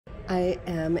I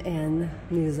am in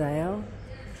Museo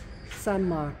San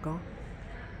Marco,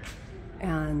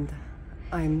 and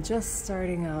I'm just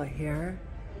starting out here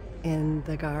in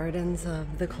the gardens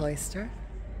of the cloister.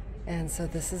 And so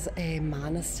this is a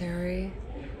monastery.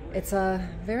 It's a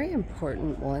very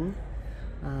important one.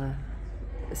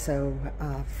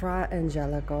 Fra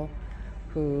Angelico,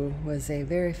 who was a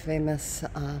very famous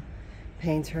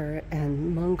painter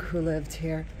and monk who lived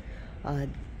here,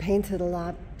 painted a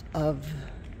lot of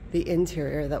the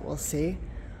interior that we'll see,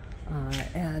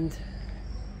 and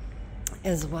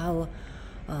as well,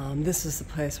 this is the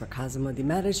place where Cosimo de'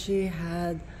 Medici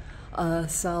had a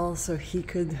cell so he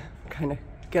could kind of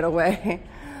get away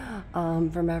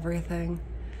from everything.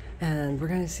 And we're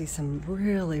going to see some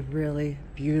really, really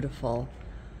beautiful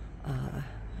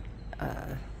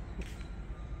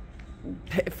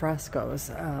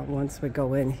frescoes once we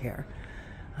go in here.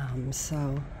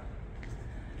 So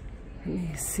let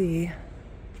me see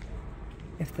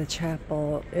if the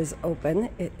chapel is open.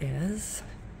 It is.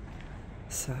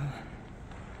 So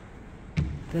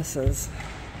this is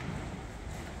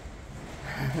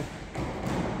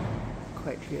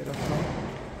quite beautiful.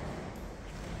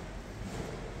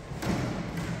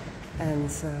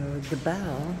 And so the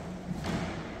bell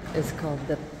is called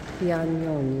the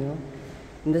Piagnolo.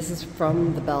 And this is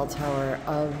from the bell tower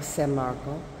of San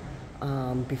Marco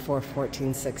before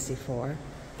 1464.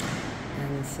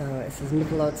 And so it says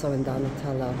Michelozzo and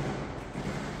Donatello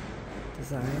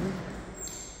design.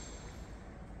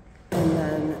 And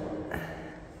then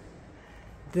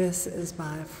this is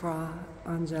by Fra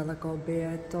Angelico,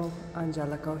 Beato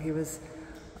Angelico. He was,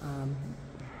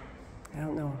 I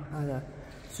don't know how to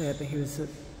say it, but he was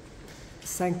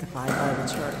sanctified by the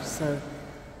church. So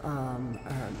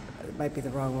it might be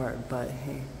the wrong word, but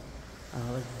he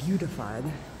was beautified.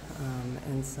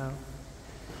 And so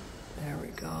there we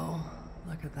go.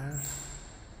 Look at that.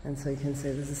 And so you can see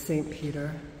this is St.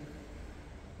 Peter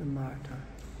the Martyr.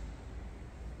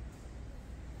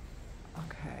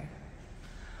 Okay.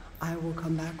 I will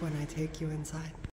come back when I take you inside.